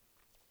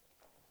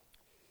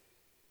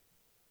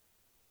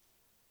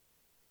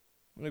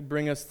 I'm going to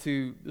bring us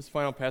to this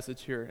final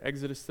passage here,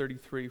 Exodus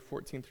 33,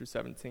 14 through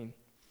 17.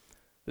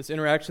 This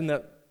interaction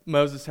that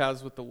Moses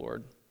has with the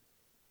Lord.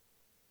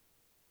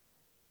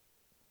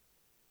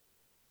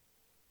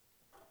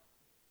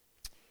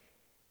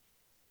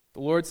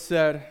 The Lord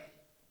said,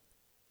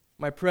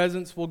 "My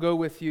presence will go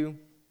with you,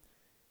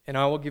 and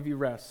I will give you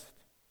rest."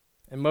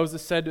 And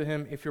Moses said to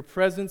him, "If your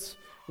presence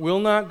will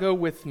not go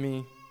with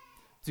me,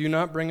 do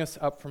not bring us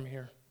up from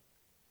here.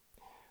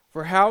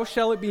 For how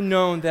shall it be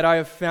known that I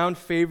have found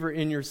favor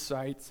in your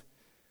sight,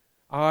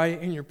 I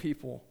and your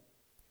people?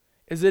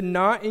 Is it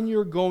not in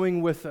your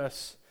going with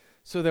us,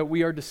 so that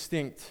we are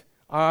distinct,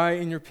 I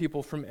and your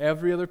people, from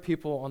every other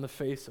people on the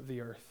face of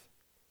the earth?"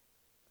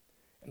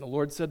 And the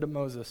Lord said to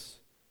Moses,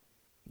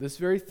 "This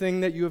very thing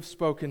that you have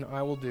spoken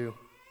I will do,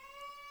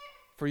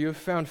 for you have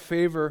found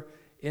favor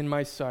in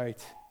my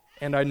sight,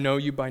 and I know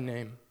you by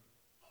name."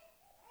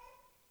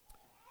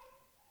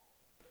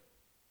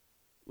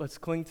 Let's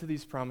cling to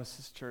these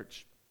promises,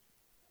 church.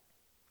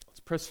 Let's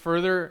press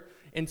further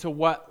into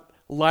what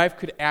life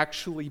could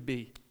actually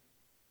be.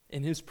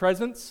 In His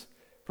presence,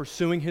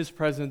 pursuing His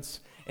presence,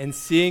 and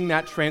seeing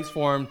that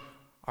transform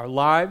our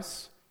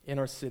lives and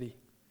our city.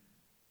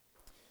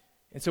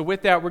 And so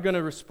with that, we're going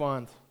to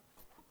respond.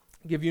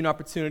 Give you an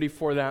opportunity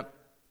for that.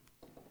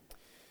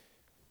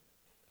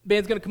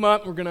 Band's going to come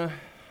up. We're going to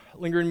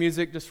linger in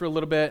music just for a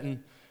little bit.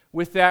 And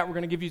with that, we're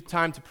going to give you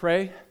time to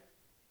pray,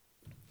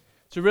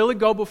 to really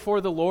go before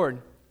the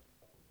Lord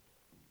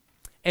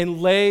and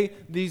lay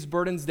these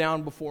burdens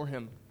down before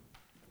Him.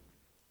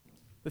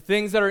 The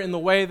things that are in the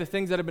way, the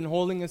things that have been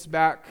holding us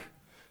back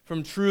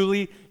from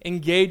truly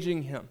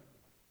engaging Him.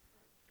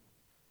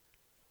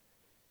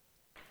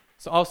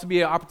 It's also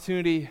be an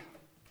opportunity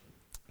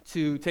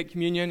to take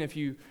communion. If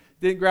you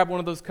didn't grab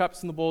one of those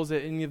cups and the bowls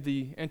at any of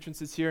the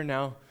entrances here,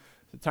 now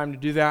it's the time to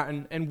do that.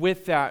 And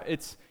with that,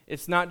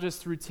 it's not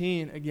just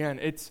routine. Again,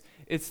 it's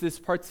this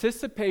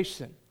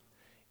participation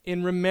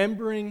in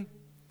remembering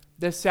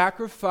the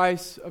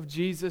sacrifice of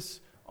Jesus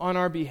on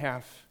our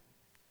behalf.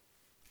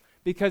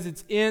 Because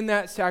it's in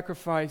that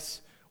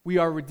sacrifice we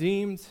are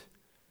redeemed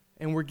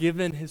and we're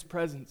given His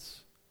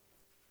presence.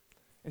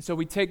 And so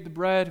we take the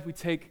bread, we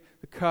take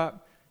the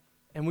cup,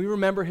 and we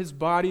remember His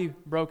body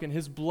broken,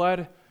 His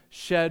blood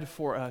shed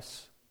for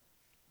us.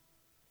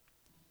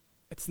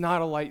 It's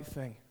not a light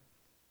thing.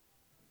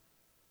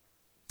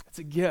 It's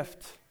a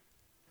gift.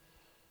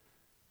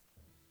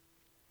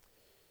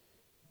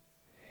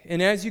 And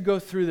as you go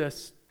through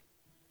this,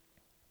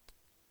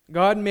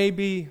 God may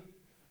be,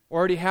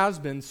 already has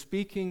been,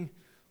 speaking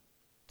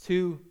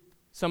to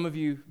some of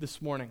you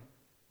this morning.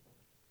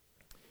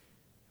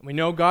 And we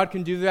know God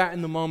can do that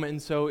in the moment.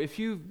 And so if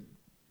you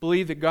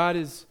believe that God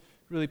has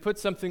really put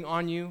something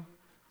on you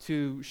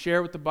to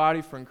share with the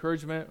body for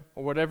encouragement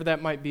or whatever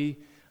that might be,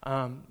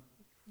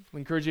 we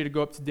encourage you to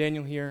go up to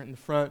Daniel here in the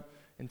front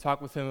and talk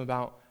with him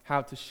about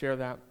how to share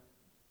that.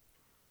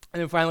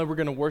 And then finally, we're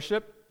going to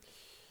worship.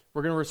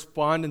 We're going to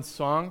respond in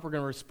song. We're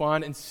going to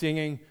respond in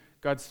singing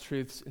God's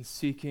truths and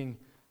seeking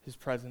His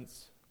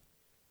presence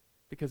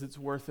because it's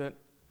worth it.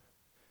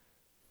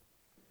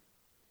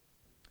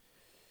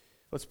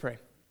 Let's pray.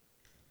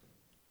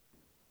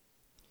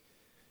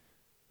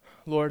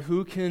 Lord,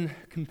 who can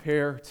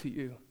compare to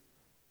you?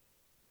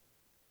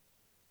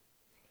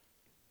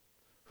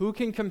 Who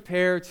can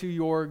compare to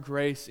your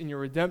grace and your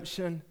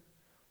redemption?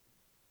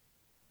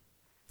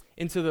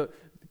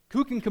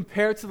 Who can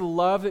compare to the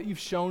love that you've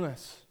shown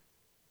us?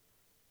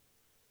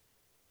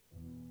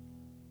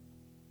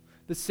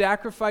 the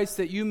sacrifice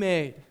that you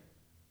made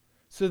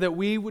so that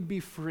we would be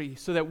free,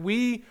 so that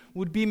we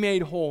would be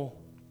made whole.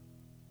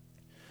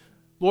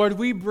 Lord,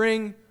 we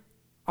bring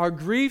our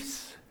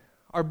griefs,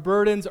 our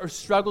burdens, our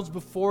struggles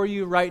before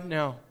you right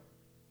now.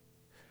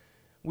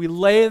 We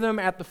lay them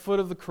at the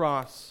foot of the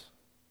cross.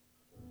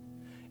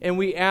 And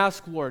we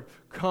ask, Lord,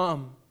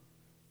 come.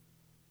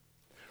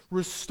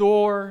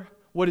 Restore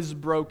what is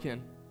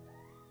broken.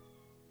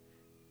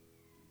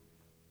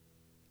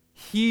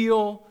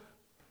 Heal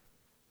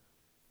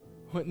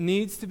what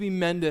needs to be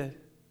mended.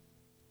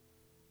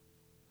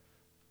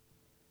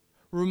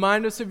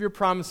 Remind us of your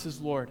promises,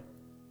 Lord,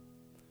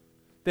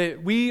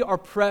 that we are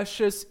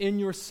precious in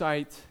your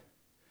sight.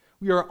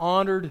 We are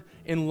honored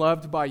and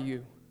loved by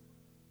you.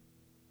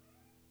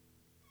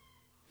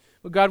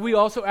 But God, we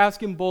also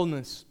ask in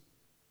boldness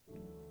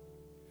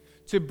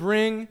to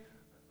bring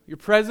your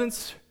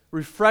presence,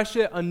 refresh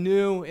it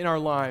anew in our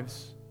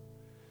lives.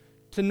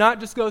 To not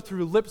just go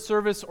through lip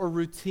service or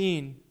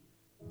routine,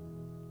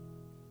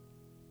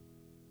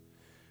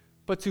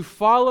 but to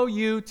follow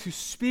you, to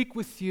speak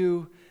with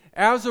you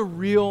as a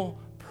real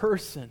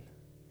person.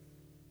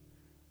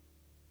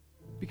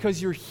 Because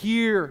you're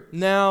here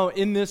now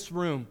in this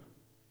room.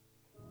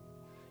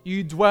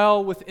 You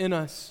dwell within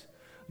us.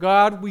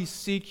 God, we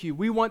seek you.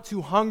 We want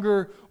to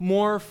hunger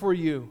more for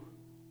you.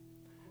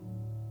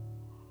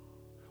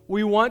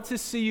 We want to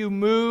see you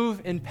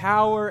move in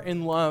power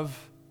and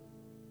love.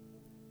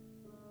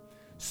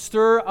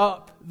 Stir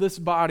up this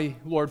body,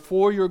 Lord,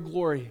 for your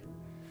glory.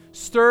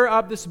 Stir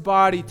up this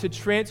body to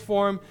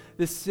transform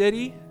the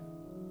city,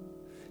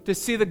 to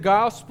see the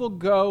gospel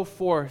go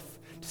forth,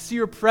 to see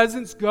your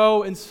presence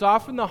go and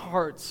soften the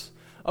hearts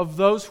of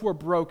those who are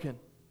broken.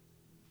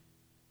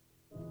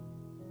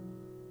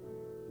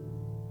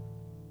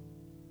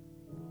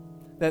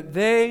 That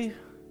they,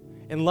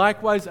 and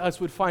likewise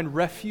us, would find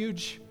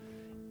refuge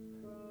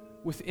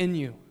within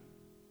you,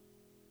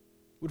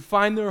 would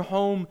find their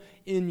home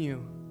in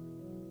you.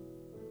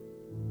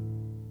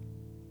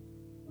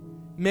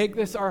 Make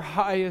this our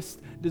highest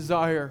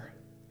desire.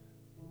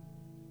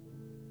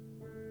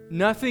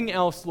 Nothing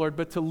else, Lord,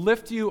 but to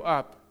lift you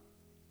up,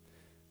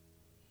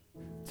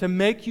 to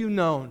make you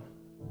known,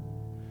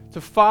 to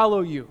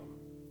follow you,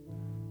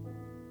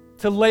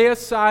 to lay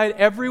aside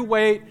every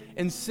weight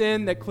and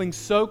sin that clings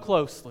so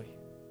closely,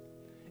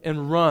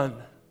 and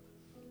run.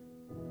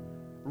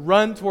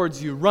 Run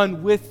towards you,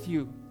 run with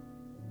you.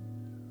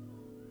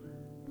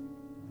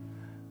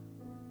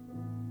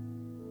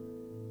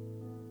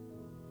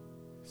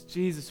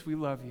 Jesus, we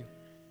love you.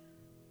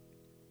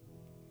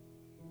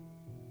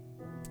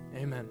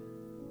 Amen.